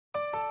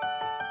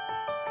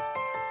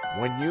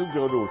When you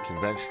go to a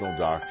conventional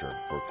doctor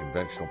for a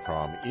conventional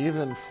problem,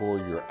 even for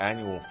your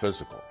annual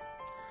physical,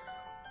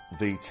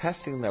 the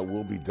testing that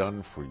will be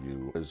done for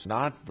you is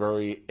not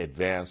very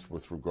advanced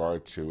with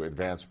regard to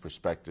advanced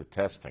prospective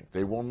testing.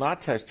 They will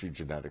not test you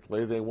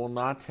genetically. They will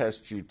not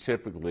test you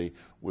typically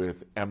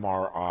with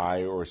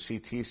MRI or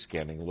CT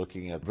scanning,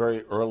 looking at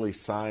very early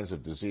signs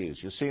of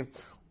disease. You see,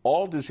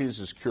 all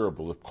disease is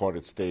curable if caught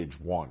at stage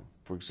 1.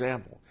 For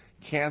example,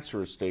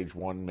 cancer at stage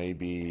 1 may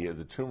be,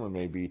 the tumor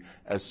may be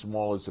as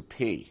small as a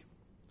pea.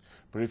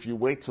 But if you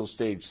wait till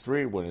stage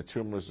 3, when a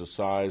tumor is the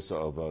size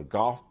of a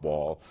golf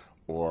ball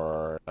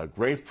or a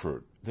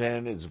grapefruit,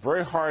 then it's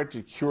very hard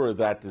to cure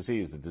that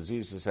disease. The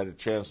disease has had a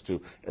chance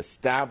to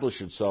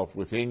establish itself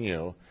within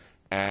you,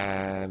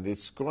 and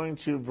it's going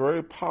to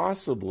very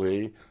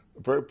probably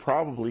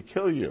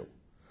kill you.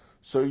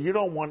 So you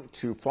don't want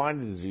to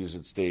find a disease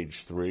at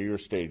stage 3 or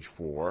stage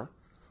 4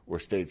 or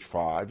stage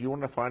 5. You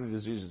want to find a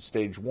disease at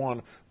stage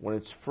 1 when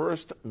it's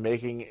first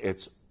making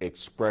its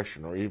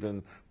expression, or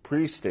even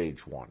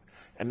pre-stage 1.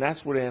 And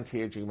that's what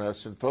anti-aging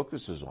medicine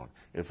focuses on.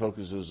 It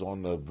focuses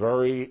on the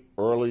very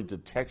early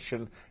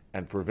detection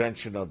and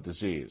prevention of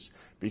disease.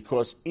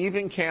 Because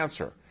even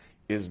cancer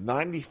is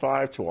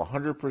 95 to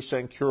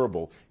 100%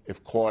 curable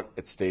if caught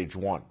at stage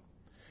 1.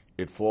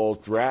 It falls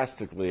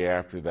drastically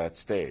after that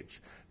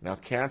stage. Now,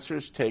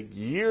 cancers take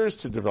years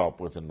to develop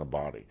within the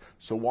body.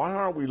 So why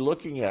aren't we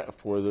looking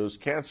for those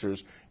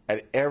cancers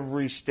at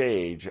every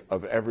stage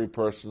of every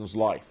person's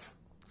life?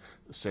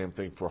 The same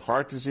thing for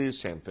heart disease,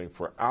 same thing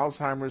for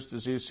Alzheimer's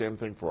disease, same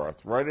thing for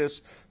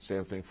arthritis,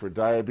 same thing for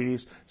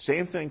diabetes,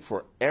 same thing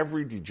for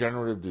every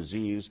degenerative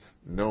disease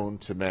known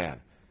to man.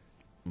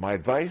 My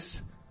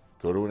advice,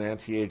 go to an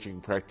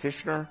anti-aging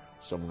practitioner,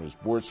 someone who's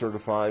board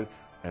certified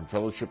and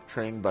fellowship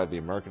trained by the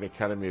American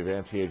Academy of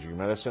Anti-Aging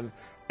Medicine,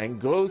 and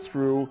go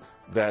through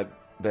that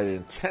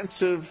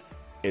intensive,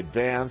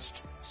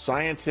 advanced,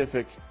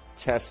 scientific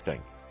testing.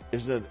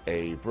 Isn't it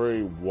a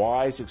very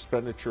wise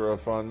expenditure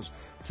of funds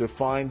to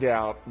find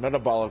out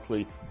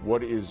metabolically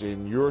what is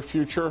in your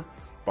future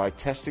by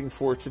testing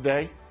for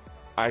today?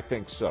 I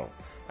think so.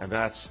 And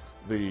that's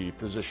the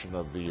position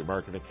of the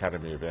American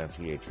Academy of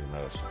Anti-Aging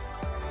Medicine.